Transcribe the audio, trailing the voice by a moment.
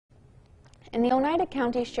And the Oneida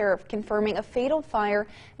County Sheriff confirming a fatal fire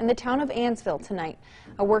in the town of Annsville tonight.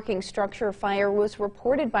 A working structure fire was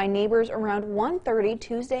reported by neighbors around 1:30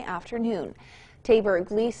 Tuesday afternoon. Tabor,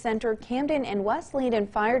 Glee Center, Camden, and West Leiden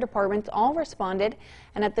fire departments all responded,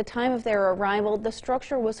 and at the time of their arrival, the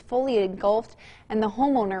structure was fully engulfed and the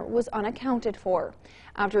homeowner was unaccounted for.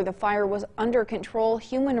 After the fire was under control,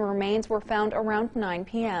 human remains were found around 9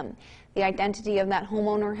 p.m. The identity of that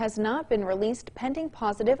homeowner has not been released pending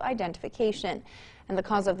positive identification, and the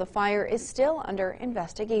cause of the fire is still under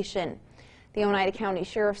investigation. The Oneida County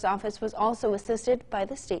Sheriff's Office was also assisted by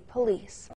the state police.